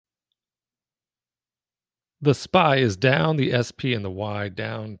The SPY is down, the SP and the Y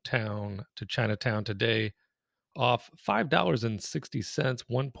downtown to Chinatown today, off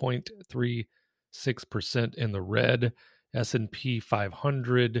 $5.60, 1.36% in the red. S&P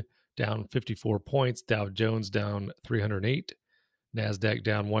 500 down 54 points, Dow Jones down 308, NASDAQ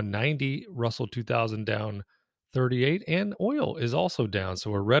down 190, Russell 2000 down 38, and oil is also down. So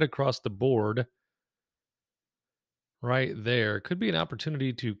we're red across the board right there. Could be an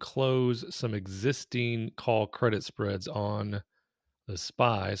opportunity to close some existing call credit spreads on the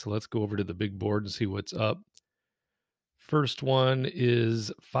SPY. So let's go over to the big board and see what's up. First one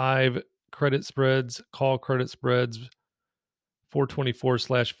is 5 credit spreads, call credit spreads,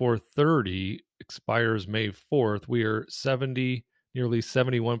 424/430 expires May 4th. We are nearly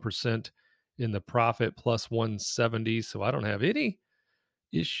 71% in the profit, plus 170. So I don't have any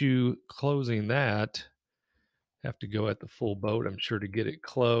issue closing that. Have to go at the full boat, I'm sure, to get it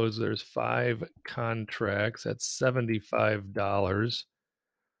closed. There's 5 contracts at $75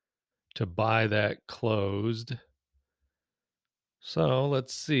 to buy that closed. So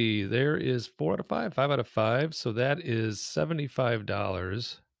let's see. There is 4 out of 5, 5 out of 5. So that is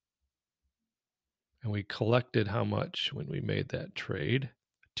 $75. And we collected how much when we made that trade?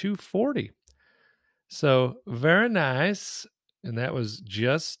 $240. So very nice. And that was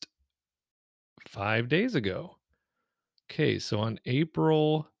just 5 days ago. Okay, so on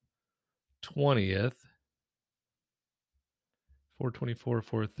April 20th, 424,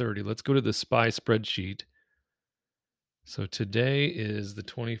 430. Let's go to the SPY spreadsheet. So today is the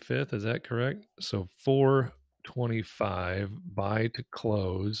 25th, is that correct? So 425 buy to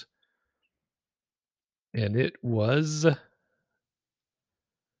close. And it was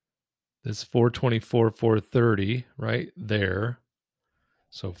this 424, 430 right there.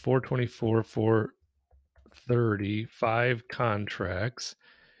 So 424, 430, 5 contracts.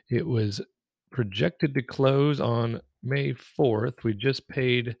 It was projected to close on May 4th. We just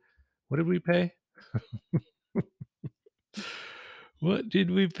paid, what did we pay? What did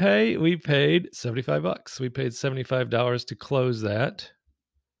we pay? We paid $75. We paid $75 to close that.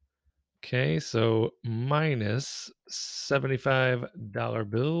 Okay, so minus $75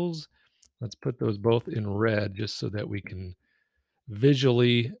 bills. Let's put those both in red just so that we can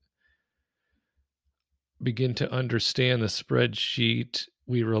visually begin to understand the spreadsheet.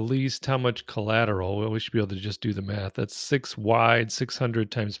 We released how much collateral? Well, we should be able to just do the math. That's 6 wide,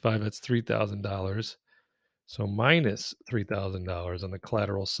 600 times 5, that's $3,000. So minus $3,000 on the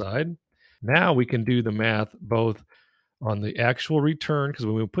collateral side. Now we can do the math both on the actual return, because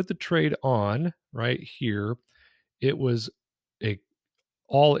when we put the trade on right here, it was a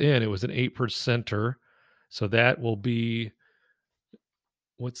all in, it was an 8%er. So that will be,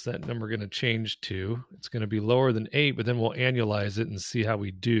 what's that number going to change to? It's going to be lower than 8, but then we'll annualize it and see how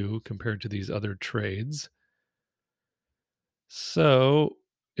we do compared to these other trades. So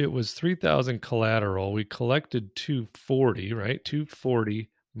it was 3,000 collateral. We collected 240, right? 240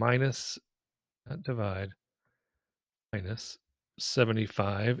 minus, not divide, minus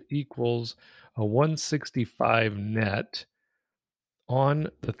 75 equals a 165 net on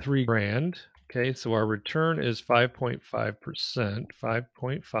the $3,000. Okay, so our return is 5.5%,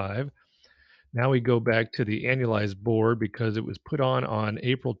 5.5. Now we go back to the annualized board because it was put on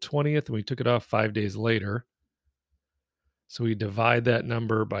April 20th and we took it off 5 days later. So we divide that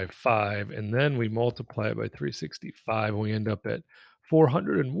number by 5 and then we multiply it by 365 and we end up at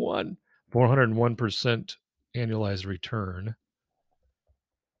 401% annualized return.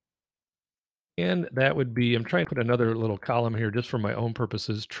 And that would be, I'm trying to put another little column here just for my own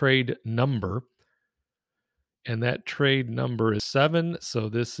purposes, trade number. And that trade number is 7. So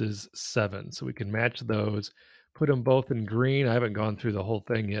this is 7. So we can match those, put them both in green. I haven't gone through the whole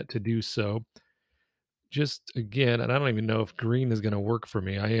thing yet to do so. Just again, and I don't even know if green is going to work for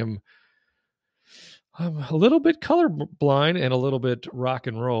me. I'm a little bit color blind and a little bit rock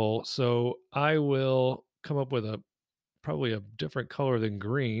and roll. So I will come up with probably a different color than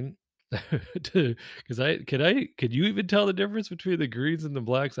green. Because could you even tell the difference between the greens and the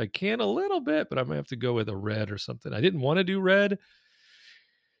blacks? I can a little bit, but I might have to go with a red or something. I didn't want to do red,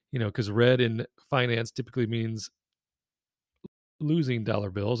 because red in finance typically means losing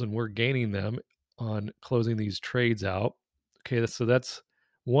dollar bills, and we're gaining them on closing these trades out. Okay, so that's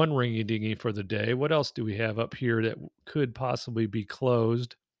one ringy dingy for the day. What else do we have up here that could possibly be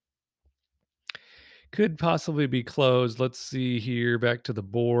closed? Let's see here, back to the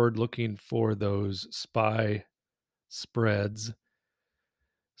board, looking for those SPY spreads.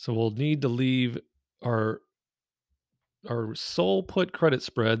 So we'll need to leave our sole put credit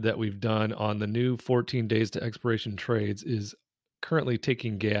spread that we've done on the new 14 days to expiration trades is currently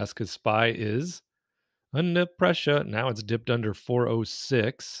taking gas because SPY is Under pressure. Now it's dipped under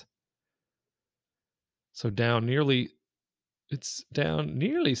 406. So it's down nearly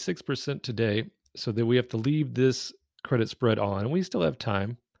 6% today. So that we have to leave this credit spread on. We still have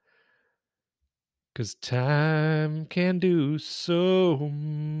time, because time can do so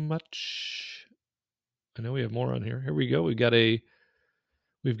much. I know we have more on here. Here we go. We've got this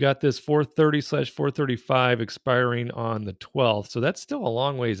 430/435 expiring on the 12th. So that's still a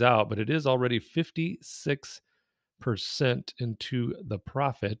long ways out, but it is already 56% into the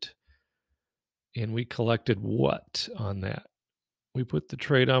profit. And we collected what on that? We put the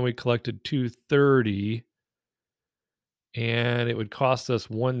trade on, we collected 230, and it would cost us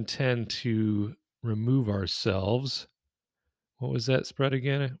 110 to remove ourselves. What was that spread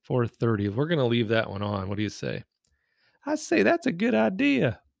again? 430. We're going to leave that one on. What do you say? I say that's a good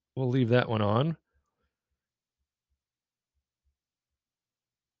idea. We'll leave that one on.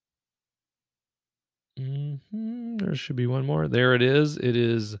 There should be one more. There it is. It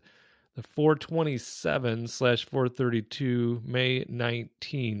is the 427/432, May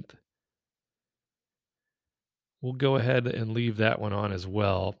 19th. We'll go ahead and leave that one on as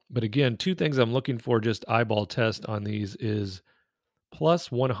well. But again, two things I'm looking for, just eyeball test on these, is plus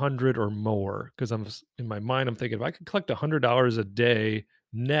 100 or more. Because in my mind, I'm thinking if I could collect $100 a day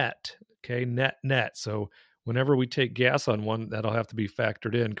net, okay, net. So whenever we take gas on one, that'll have to be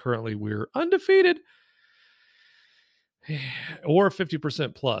factored in. Currently, we're undefeated. Or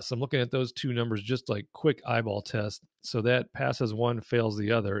 50% plus. I'm looking at those two numbers, just like quick eyeball test. So that passes one, fails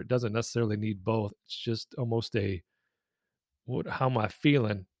the other. It doesn't necessarily need both. It's just almost how am I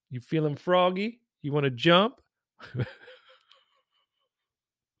feeling? You feeling froggy? You want to jump?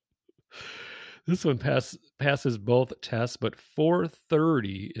 This one passes both tests, but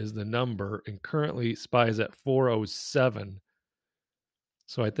 430 is the number, and currently SPY is at 407.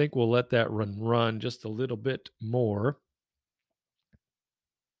 So I think we'll let that run just a little bit more,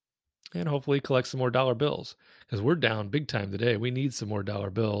 and hopefully collect some more dollar bills, because we're down big time today. We need some more dollar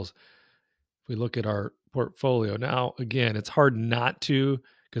bills. If we look at our portfolio now, again, it's hard not to,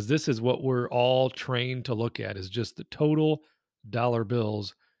 because this is what we're all trained to look at, is just the total dollar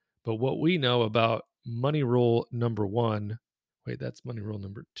bills. But what we know about money rule number one, wait, that's money rule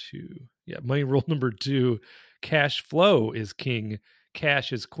number two. Yeah, money rule number two, cash flow is king,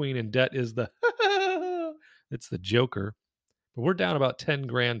 cash is queen, and debt is the it's the joker. But we're down about 10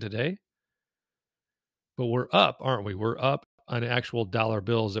 grand today. But we're up, aren't we? We're up on actual dollar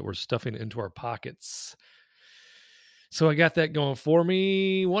bills that we're stuffing into our pockets. So I got that going for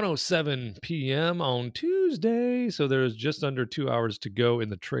me. 1:07 p.m. on Tuesday. So there's just under 2 hours to go in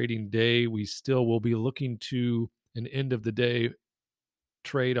the trading day. We still will be looking to an end of the day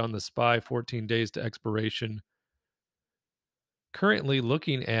trade on the SPY, 14 days to expiration. Currently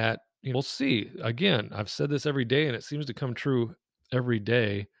looking at, we'll see. Again, I've said this every day, and it seems to come true every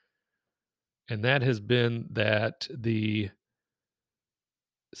day. And that has been that the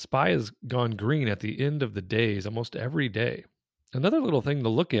SPY has gone green at the end of the days almost every day. Another little thing to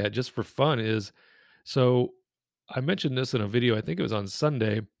look at just for fun is, so I mentioned this in a video, I think it was on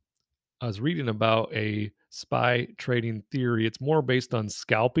Sunday. I was reading about a SPY trading theory. It's more based on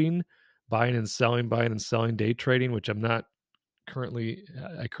scalping, buying and selling, day trading, which I currently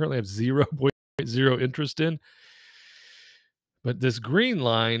have 0.0 interest in. But this green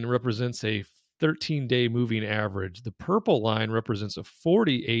line represents a 13-day moving average. The purple line represents a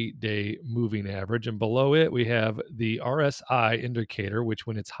 48-day moving average. And below it, we have the RSI indicator, which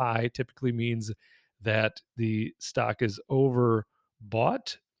when it's high typically means that the stock is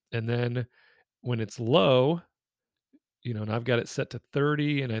overbought. And then when it's low, and I've got it set to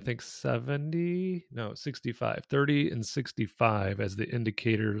 30 and I think 65, 30 and 65 as the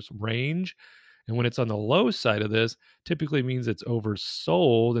indicators range. And when it's on the low side of this, typically means it's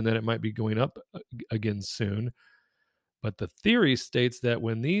oversold and then it might be going up again soon. But the theory states that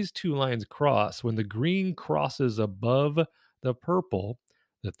when these two lines cross, when the green crosses above the purple,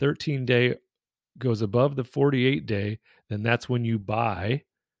 the 13-day goes above the 48-day, then that's when you buy.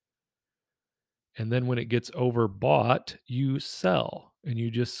 And then when it gets overbought, you sell and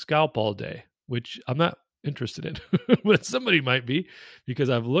you just scalp all day, which I'm not interested in, but somebody might be,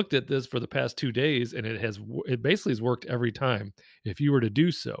 because I've looked at this for the past 2 days and it basically has worked every time. If you were to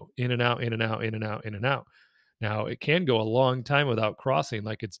do so, in and out, in and out, in and out, in and out. Now it can go a long time without crossing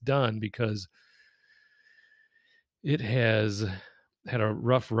like it's done, because it has had a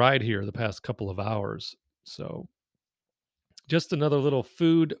rough ride here the past couple of hours. So just another little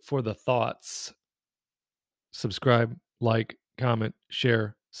food for the thoughts. Subscribe, like, comment,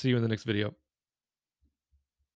 share. See you in the next video.